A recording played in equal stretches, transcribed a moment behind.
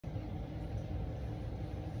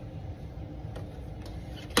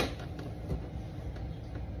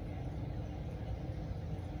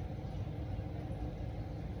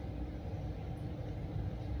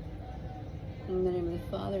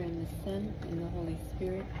Father, and the Son, and the Holy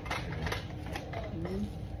Spirit. Amen.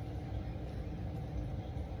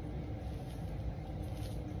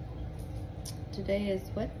 Today is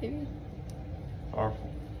what, baby?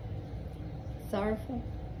 Sorrowful. Sorrowful?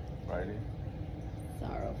 Friday.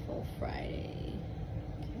 Sorrowful Friday.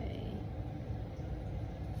 Okay.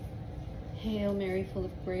 Hail Mary, full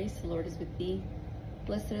of grace, the Lord is with thee.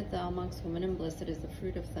 Blessed art thou amongst women, and blessed is the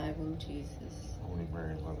fruit of thy womb, Jesus. Holy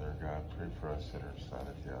Mary, Mother of God, pray for us sinners, now and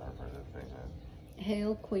at the hour of our death. Amen.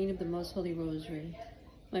 Hail, Queen of the most holy Rosary.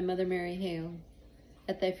 My Mother Mary, hail.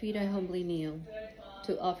 At thy feet I humbly kneel,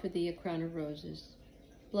 to offer thee a crown of roses,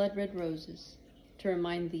 blood-red roses, to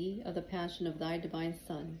remind thee of the passion of thy divine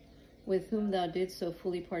Son, with whom thou didst so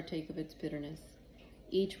fully partake of its bitterness.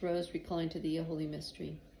 Each rose recalling to thee a holy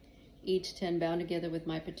mystery, each 10 bound together with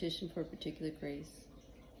my petition for a particular grace.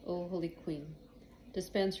 O Holy Queen,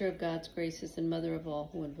 dispenser of God's graces and mother of all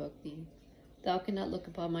who invoke thee, thou cannot look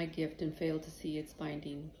upon my gift and fail to see its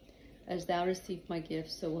binding. As thou received my gift,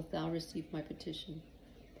 so wilt thou receive my petition.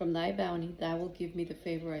 From thy bounty thou wilt give me the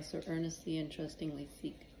favor I so earnestly and trustingly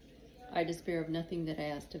seek. I despair of nothing that I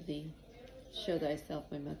asked of thee. Show thyself,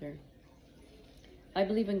 my mother. I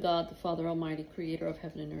believe in God, the Father Almighty, creator of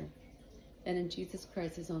heaven and earth, and in Jesus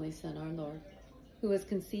Christ, his only Son, our Lord, who was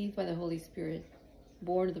conceived by the Holy Spirit,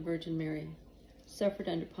 born of the Virgin Mary, suffered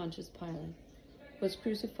under Pontius Pilate, was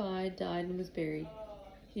crucified, died, and was buried.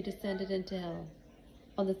 He descended into hell.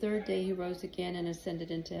 On the 3rd day he rose again and ascended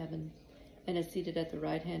into heaven, and is seated at the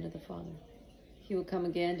right hand of the Father. He will come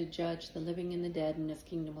again to judge the living and the dead, and his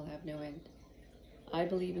kingdom will have no end. I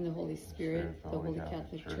believe in the Holy Spirit, the Holy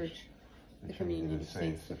Catholic Church, the communion of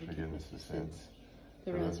saints, the forgiveness of sins,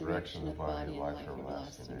 the resurrection of the body, and life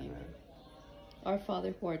everlasting. Amen. Our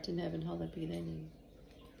Father, who art in heaven, hallowed be thy name.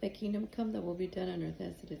 Thy kingdom come, thy will be done on earth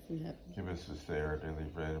as it is in heaven. Give us this day our daily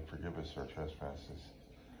bread, and forgive us our trespasses,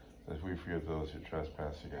 as we forgive those who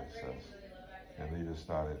trespass against us. And lead us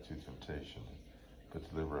not into temptation, but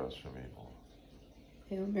deliver us from evil.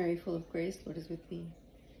 Hail Mary, full of grace, Lord is with thee.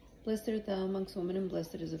 Blessed art thou amongst women, and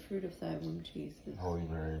blessed is the fruit of thy womb, Jesus. Holy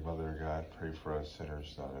Mary, Mother of God, pray for us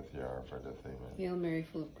sinners, now and at the hour of our death. Amen. Hail Mary,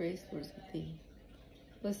 full of grace, Lord is with thee.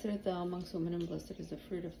 Blessed art thou amongst women, and blessed is the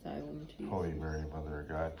fruit of thy womb, Jesus. Holy Mary, Mother of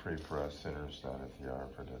God, pray for us sinners, now and at the hour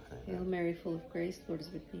of our death. Amen. Hail Mary, full of grace, Lord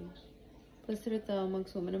is with thee. Blessed art thou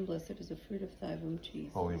amongst women, and blessed is the fruit of thy womb,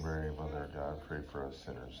 Jesus. Holy Mary, Mother of God, pray for us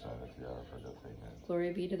sinners, now and at the hour of our death. Amen.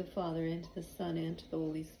 Glory be to the Father, and to the Son, and to the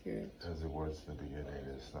Holy Spirit. As it was in the beginning,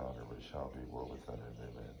 is now, and ever shall be, world without end.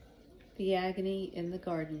 Amen. The agony in the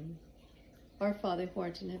garden. Our Father, who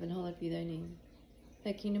art in heaven, hallowed be thy name.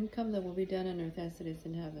 Thy kingdom come, thy will be done on earth as it is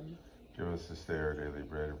in heaven. Give us this day our daily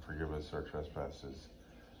bread, and forgive us our trespasses,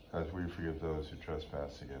 as we forgive those who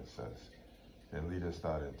trespass against us. And lead us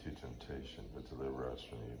not into temptation, but deliver us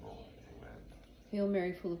from evil. Amen. Hail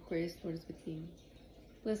Mary, full of grace, Lord is with thee.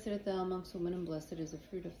 Blessed art thou amongst women, and blessed is the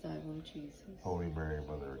fruit of thy womb, Jesus. Holy Mary,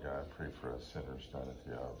 Mother of God, pray for us sinners, now and at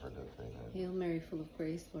the hour of our death. Amen. Hail Mary, full of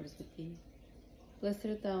grace, Lord is with thee. Blessed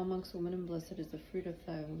art thou amongst women, and blessed is the fruit of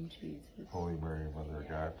thy womb, Jesus. Holy Mary, Mother of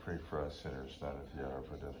God, pray for us sinners, now and at the hour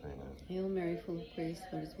of our death. Amen. Hail Mary, full of grace,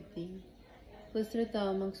 Lord is with thee. Blessed art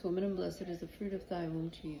thou amongst women, and blessed is the fruit of thy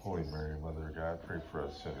womb, Jesus. Holy Mary, Mother of God, pray for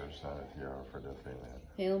us sinners, now and at the hour of our death. Amen.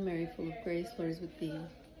 Hail Mary, full of grace, Lord is with thee.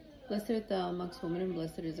 Blessed art thou amongst women, and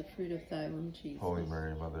blessed is the fruit of thy womb, Jesus. Holy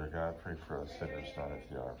Mary, Mother of God, pray for us sinners, now and at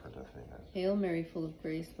the hour of our death. Amen. Hail Mary, full of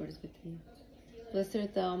grace, Lord is with thee. Blessed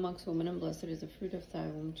art thou amongst women, and blessed is the fruit of thy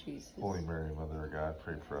womb, Jesus. Holy Mary, Mother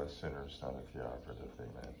of God, pray for us sinners, now and at the hour of our death.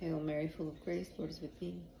 Amen. Hail Mary, full of grace, Lord is with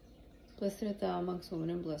thee. Blessed art thou amongst women,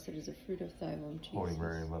 and blessed is the fruit of thy womb, Jesus. Holy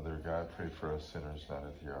Mary, Mother of God, pray for us sinners, now and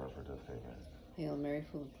at the hour of our death. Amen. Hail Mary,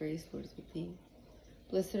 full of grace, Lord is with thee.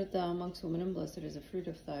 Blessed art thou amongst women, and blessed is the fruit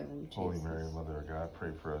of thy womb, Jesus. Holy Mary, Mother of God,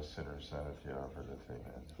 pray for us sinners, now and at the hour of our death.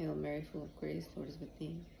 Amen. Hail Mary, full of grace, Lord is with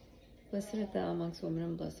thee. Blessed art thou amongst women,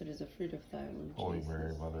 and blessed is the fruit of thy womb, Holy Jesus.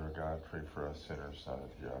 Mary, Mother of God, pray for us sinners, now and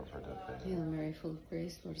at the hour of our death. Amen. Hail Mary, full of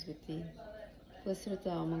grace, Lord is with thee. Blessed art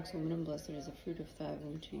thou amongst women, and blessed is the fruit of thy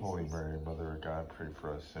womb, Jesus. Holy Mary, Mother of God, pray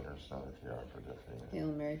for us sinners, now and at the hour of our death. Amen. Hail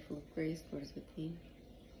Mary, full of grace, Lord is with thee.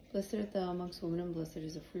 Blessed art thou amongst women, and blessed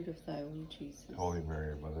is the fruit of thy womb, Jesus. Holy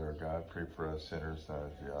Mary, Mother of God, pray for us sinners, now and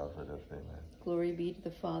at the hour of our death. Amen. Glory be to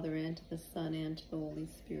the Father, and to the Son, and to the Holy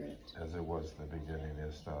Spirit. As it was in the beginning,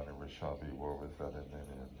 is now, and ever shall be, world without end.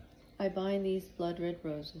 Amen. I bind these blood-red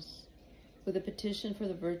roses with a petition for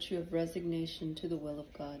the virtue of resignation to the will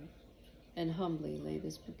of God, and humbly lay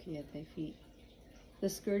this bouquet at thy feet. The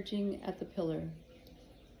scourging at the pillar.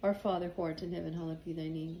 Our Father, who art in heaven, hallowed be thy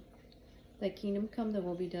name. Thy kingdom come, thy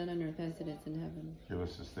will be done on earth as it is in heaven. Give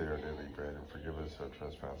us this day our daily bread, and forgive us our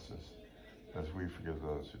trespasses, as we forgive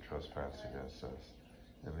those who trespass against us.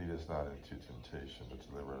 And lead us not into temptation, but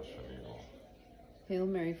deliver us from evil. Hail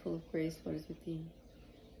Mary, full of grace, Lord is with thee.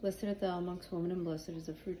 Blessed art thou amongst women, and blessed is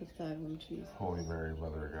the fruit of thy womb, Jesus. Holy Mary,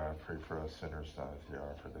 Mother of God, pray for us sinners, now at the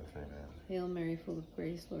hour of our death. Amen. Hail Mary, full of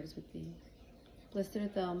grace, Lord is with thee. Blessed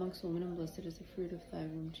art thou amongst women, and blessed is the fruit of thy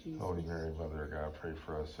womb, Jesus. Holy Mary, Mother of God, pray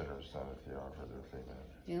for us sinners, now at the hour of our death. Amen.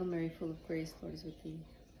 Hail Mary, full of grace, Lord is with thee.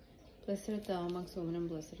 Blessed art thou amongst women, and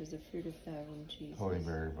blessed is the fruit of thy womb, Jesus. Holy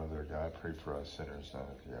Mary, Mother of God, pray for us sinners, now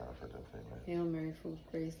at the hour of our death. Amen. Hail Mary, full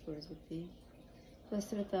of grace, Lord is with thee.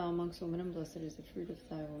 Blessed art thou amongst women, and blessed is the fruit of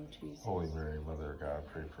thy womb, Jesus. Holy Mary, Mother of God,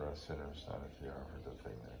 pray for us sinners, now at the hour of our death.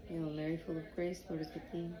 Amen. Hail Mary, full of grace, Lord is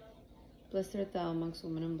with thee. Blessed art thou amongst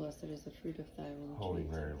women, and blessed is the fruit of thy womb, Holy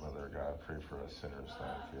Jesus. Mary, Mother of God, pray for us sinners, now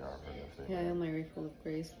at the hour of our death. Amen. Hail Mary, full of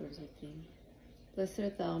grace, Lord is with thee. Blessed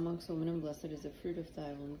art thou amongst women, and blessed is the fruit of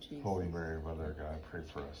thy womb, Jesus. Holy Mary, Mother of God, pray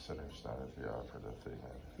for us sinners, now at the hour of our death.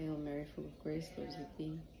 Amen. Hail Mary, full of grace, Lord is with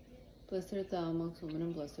thee. Blessed art thou amongst women,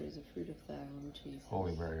 and blessed is the fruit of thy womb, Jesus.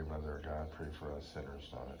 Holy Mary, Mother of God, pray for us sinners,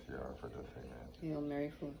 now at the hour of our death. Amen. Hail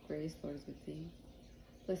Mary, full of grace, Lord is with thee.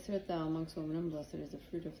 Blessed art thou amongst women, and blessed is the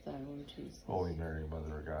fruit of thy womb, Jesus. Holy Mary,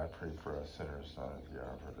 Mother of God, pray for us sinners, now at the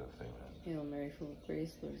hour of our death. Amen. Hail Mary, full of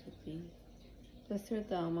grace, Lord is with thee. Blessed art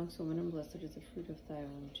thou amongst women, and blessed is the fruit of thy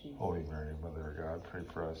womb, Jesus. Holy Mary, Mother of God, pray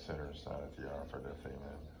for us sinners, now at the hour of our death.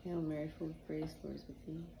 Amen. Hail Mary, full of grace, Lord is with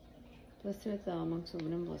thee. Blessed art thou amongst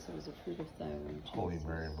women, and blessed is the fruit of thy womb, Jesus. Holy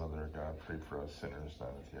Mary, Mother of God, pray for us sinners, now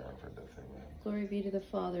at the hour of our death. Amen. Glory be to the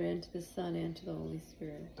Father, and to the Son, and to the Holy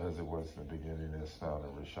Spirit. As it was in the beginning, is now, and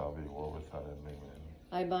ever shall be, world without end. Amen.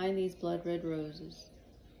 I bind these blood-red roses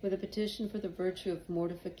with a petition for the virtue of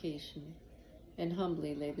mortification, and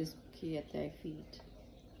humbly lay this bouquet at thy feet.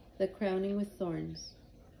 The crowning with thorns.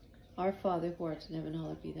 Our Father, who art in heaven,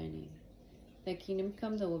 hallowed be thy name. Thy kingdom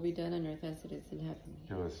come, thy will be done on earth as it is in heaven.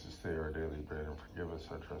 Give us this day our daily bread, and forgive us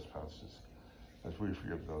our trespasses, as we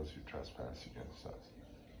forgive those who trespass against us.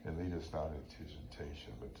 And lead us not into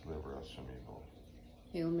temptation, but deliver us from evil.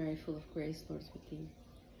 Hail Mary, full of grace, Lord is with thee.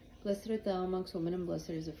 Blessed art thou amongst women, and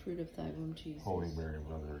blessed is the fruit of thy womb, Jesus. Holy Mary,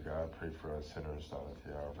 Mother of God, pray for us sinners, now at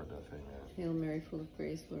the hour of our death. Amen. Hail Mary, full of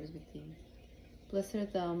grace, Lord is with thee. Blessed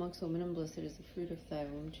art thou amongst women, and blessed is the fruit of thy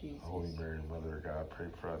womb, Jesus. Holy Mary, Mother of God, pray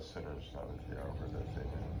for us sinners, now at the hour of our death.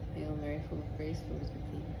 Amen. Hail Mary, full of grace, Lord is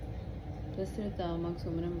with thee. Blessed art thou amongst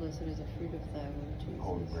women, and blessed is the fruit of thy womb, Jesus.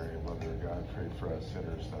 Holy Mary, Mother of God, pray for us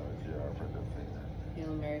sinners, now at the hour of our death. Amen.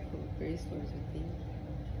 Hail Mary, full of grace, Lord is with thee.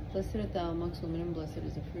 Blessed art thou amongst women, and blessed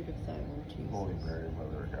is the fruit of thy womb, Jesus. Holy Mary,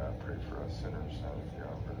 Mother of God, pray for us sinners, now at the hour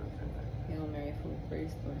of our death. Amen. Hail Mary, full of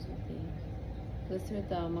grace, Lord is with thee. Blessed art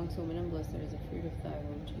thou amongst women, and blessed is the fruit of thy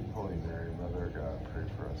womb, Jesus. Holy Mary, Mother of God, pray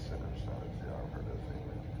for us sinners, now at the hour of our death. Amen.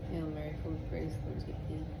 Hail Mary, full of grace, Lord is with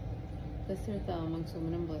thee. Blessed art thou amongst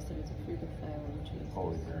women, and blessed is the fruit of thy womb, Jesus.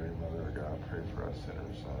 Holy Mary, Mother of God, pray for us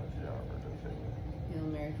sinners, now at the hour of our death. Amen. Hail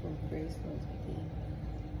Mary, full of grace, Lord is with thee.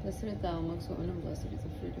 Blessed art thou amongst women, and blessed is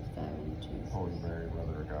the fruit of thy womb, Jesus. Holy Mary,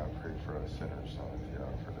 Mother of God, pray for us sinners, now at the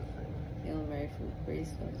hour of our death. Amen. Hail Mary, full of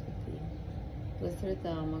grace, Lord is with thee. Blessed art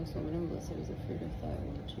thou amongst women, and blessed is the fruit of thy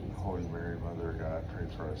womb, Jesus. Holy Mary, Mother of God, pray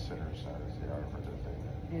for us sinners, now at the hour of our death.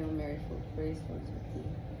 Amen. Hail Mary, full of grace, Lord is with thee.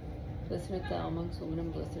 Blessed art thou amongst women,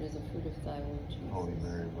 and blessed is the fruit of thy womb, Jesus. Holy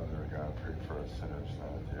Mary, Mother of God, pray for us sinners,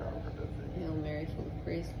 now at the hour of our death. Amen. Hail Mary, full of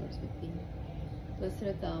grace, Lord is with thee. Blessed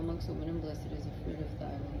art thou amongst women, and blessed is the fruit of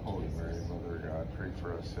thy womb, Holy Jesus. Mary, Mother of God, pray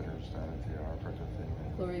for us sinners, now at the hour of our death.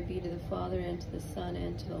 Amen. Glory be to the Father, and to the Son,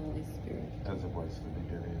 and to the Holy Spirit. As it was in the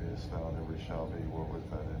beginning, is now, and ever shall be, world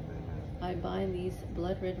without end. Amen. I bind these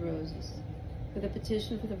blood-red roses with a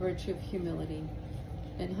petition for the virtue of humility,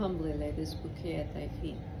 and humbly lay this bouquet at thy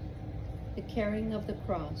feet. The carrying of the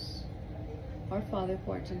cross. Our Father,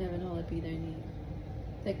 who art in heaven, hallowed be thy name.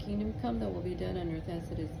 Thy kingdom come, thy will be done on earth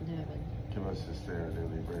as it is in heaven. Give us this day our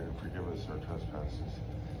daily bread, and forgive us our trespasses,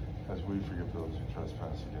 as we forgive those who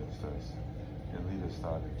trespass against us. And lead us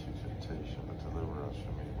not into temptation, but deliver us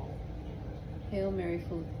from evil. Amen. Hail Mary,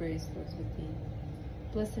 full of grace, Lord is with thee.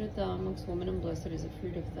 Blessed art thou amongst women, and blessed is the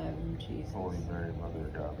fruit of thy womb, Jesus. Holy Mary, Mother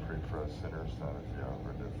of God, pray for us sinners, now at the hour of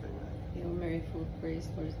our death. Amen. Hail Mary, full of grace,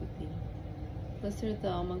 Lord is with thee. Blessed art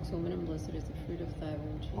thou amongst women, and blessed is the fruit of thy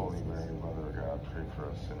womb, Jesus. Holy Mary, Mother of God, pray for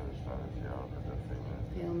us sinners, now at the hour of our death. Amen.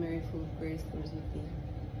 Hail Mary, full of grace, Lord is with thee.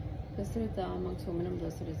 Blessed art thou amongst women, and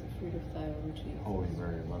blessed is the fruit of thy womb, Jesus. Holy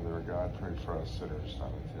Mary, Mother of God, pray for us sinners, now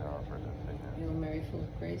at the hour of our death. Amen. Hail Mary, full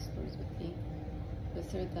of grace, Lord is with thee.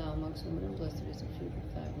 Blessed art thou amongst women, and blessed is the fruit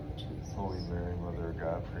of thy womb, Jesus. Holy Mary, Mother of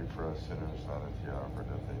God, pray for us sinners, now and at the hour of our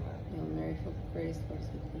death. Amen. Hail Mary, full of grace, the Lord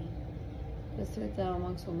is with thee. Blessed art thou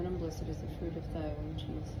amongst women, and blessed is the fruit of thy womb,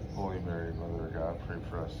 Jesus. Holy Mary, Mother of God, pray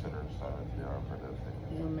for us sinners, now and at the hour of our death. Amen.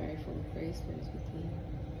 Hail Mary, full of grace, the Lord is with thee.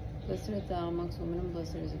 Blessed art thou amongst women, and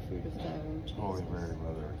blessed is the fruit of thy womb, Jesus. Holy Mary,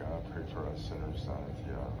 Mother of God, pray for us sinners, now and at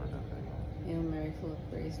the hour of our death. Amen. Hail Mary, full of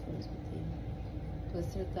grace, the Lord is with thee.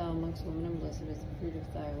 Blessed art thou amongst women, and blessed is the fruit of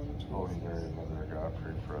thy womb, Jesus. Holy Mary, Mother of God,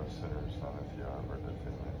 pray for us sinners, now and at the hour of our death.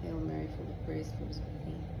 Amen. Hail Mary, full of grace, the Lord is with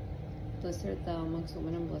thee. Blessed art thou amongst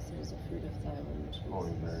women, and blessed is the fruit of thy womb, Jesus.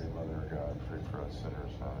 Holy Mary, Mother of God, pray for us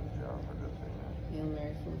sinners, now and at the hour of our death. Amen. Hail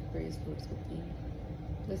Mary, full of grace, the Lord is with thee.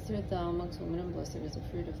 Blessed art thou amongst women, and blessed is the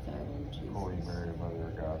fruit of thy womb, Jesus. Holy Mary, Mother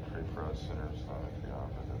of God, pray for us sinners, now and at the hour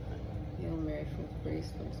of our death. Amen. Hail Mary, full of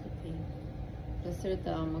grace, the Lord is with thee. Blessed art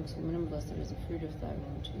thou amongst women, and blessed is the fruit of thy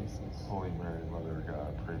womb, Jesus. Holy Mary, Mother of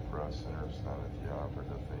God, pray for us sinners, now and at the hour of our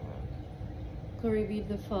death. Amen. Glory be to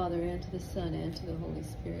the Father, and to the Son, and to the Holy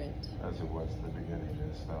Spirit. As it was in the beginning,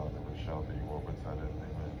 is now, and ever shall be, world without end.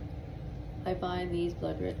 Amen. I bind these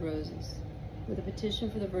blood-red roses with a petition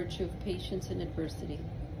for the virtue of patience in adversity,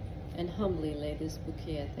 and humbly lay this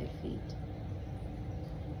bouquet at thy feet.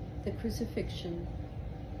 The Crucifixion.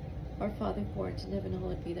 Our Father who art in heaven,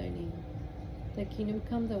 hallowed be thy name. Thy kingdom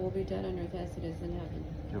come, thy will be done on earth as it is in heaven.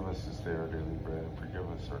 Give us this day our daily bread, and forgive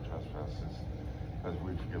us our trespasses, as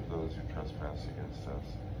we forgive those who trespass against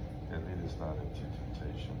us. And lead us not into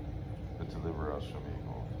temptation, but deliver us from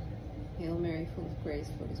evil. Hail Mary, full of grace,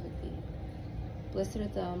 the Lord is with thee. Blessed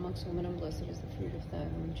art thou amongst women, and blessed is the fruit of thy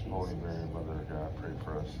womb, Jesus. Holy Mary, Mother of God, pray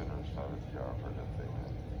for us sinners, now and at the hour of our death.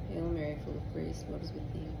 Amen. Hail Mary, full of grace, the Lord is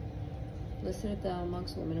with thee. Blessed art thou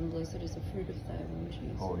amongst women, and blessed is the fruit of thy womb,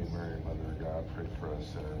 Jesus. Holy Mary, Mother of God, pray for us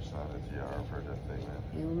sinners, now and at the hour of our death. Amen.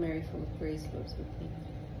 Hail Mary, full of grace, the Lord is with thee.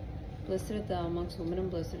 Blessed art thou amongst women, and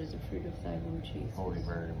blessed is the fruit of thy womb, Jesus. Holy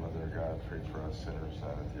Mary, Mother of God, pray for us sinners, now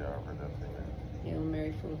and at the hour of our death. Amen. Hail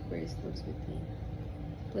Mary, full of grace, the Lord is with thee.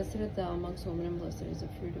 Blessed art thou amongst women, and blessed is the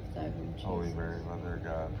fruit of thy womb, Jesus. Holy Mary, Mother of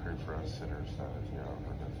God, pray for us sinners, now and at the hour of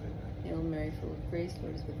our death. Amen. Hail Mary, full of grace, the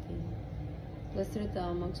Lord is with thee. Blessed art thou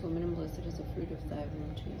amongst women, and blessed is the fruit of thy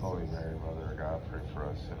womb, Jesus. Holy Mary, Mother of God, pray for us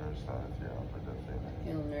sinners, now and at the hour of our death. Amen.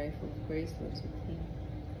 Hail Mary, full of grace, the Lord is with thee.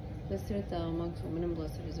 Blessed art thou amongst women, and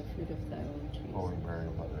blessed is the fruit of thy womb, Jesus. Holy Mary,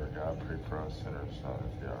 Mother of God, pray for us sinners, now and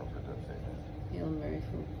at the hour of our death. Amen. Hail Mary,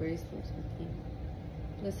 full of grace, the Lord is with thee.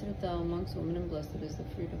 Blessed art thou amongst women, and blessed is the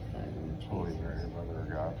fruit of thy womb, Jesus. Holy Mary, Mother of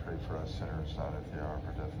God, pray for us sinners, now and at the hour of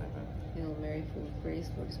our death. Amen. Hail Mary, full of grace,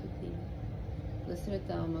 the Lord is with thee. Blessed art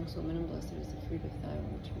thou amongst women, and blessed is the fruit of thy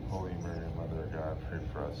womb, Jesus. Holy Mary, Mother of God, pray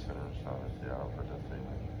for us sinners, now and at the hour of our death.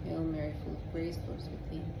 Amen. Hail Mary, full of grace, the Lord is with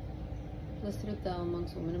thee. Blessed art thou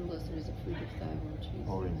amongst women, and blessed is the fruit of thy womb, Jesus.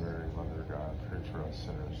 Holy Mary, Mother of God, pray for us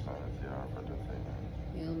sinners, now and at the hour of our death. Amen.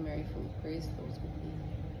 Hail Mary, full of grace, the Lord is with thee.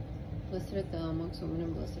 Blessed art thou amongst women,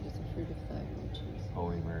 and blessed is the fruit of thy womb, Jesus.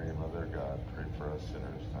 Holy Mary, Mother of God, pray for us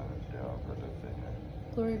sinners, now and at the hour of our death. Amen.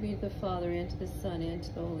 Glory be to the Father, and to the Son, and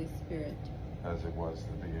to the Holy Spirit. As it was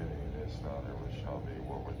in the beginning, is now, and ever shall be,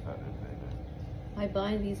 world without end. Amen. I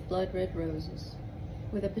bind these blood-red roses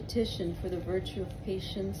with a petition for the virtue of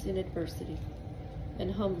patience in adversity,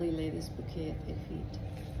 and humbly lay this bouquet at thy feet.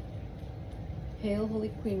 Hail, Holy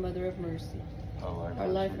Queen, Mother of Mercy, our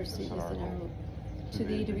life, our sweetness, and our hope. To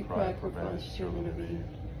thee do we cry, poor banished children of Eve.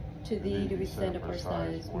 To thee do we send up our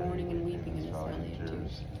sighs, mourning and weeping in this valley of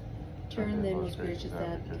tears. Turn then, most gracious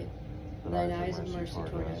Advocate, thine eyes of mercy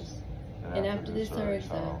toward us, and after this our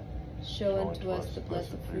exile, show unto us the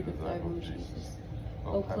blessed fruit of thy womb, Jesus.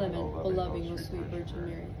 O clement, O loving, O sweet Virgin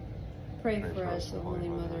Mary, pray for us, O Holy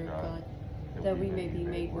Mother of God, that we may be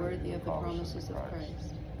made worthy of the promises of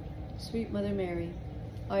Christ. Sweet Mother Mary,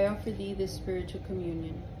 I offer thee this spiritual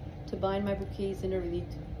communion, to bind my bouquets in a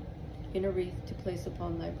wreath to place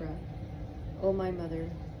upon thy brow. O my Mother,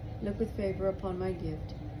 look with favor upon my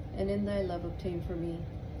gift, and in thy love obtain for me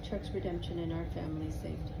Chuck's redemption and our family's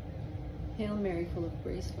safety. Hail Mary, full of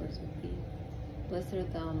grace, the Lord is with thee. Blessed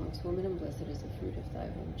art thou amongst women, and blessed is the fruit of thy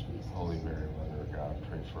womb, Jesus. Holy Mary, Mother of God,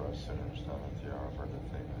 pray for us sinners, now and at the hour of our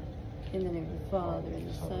death. Amen. In the name of the Father, and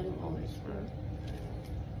the Son, and the Holy Spirit. Amen.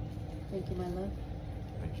 Thank you, my love.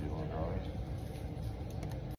 Thank you, Lord God.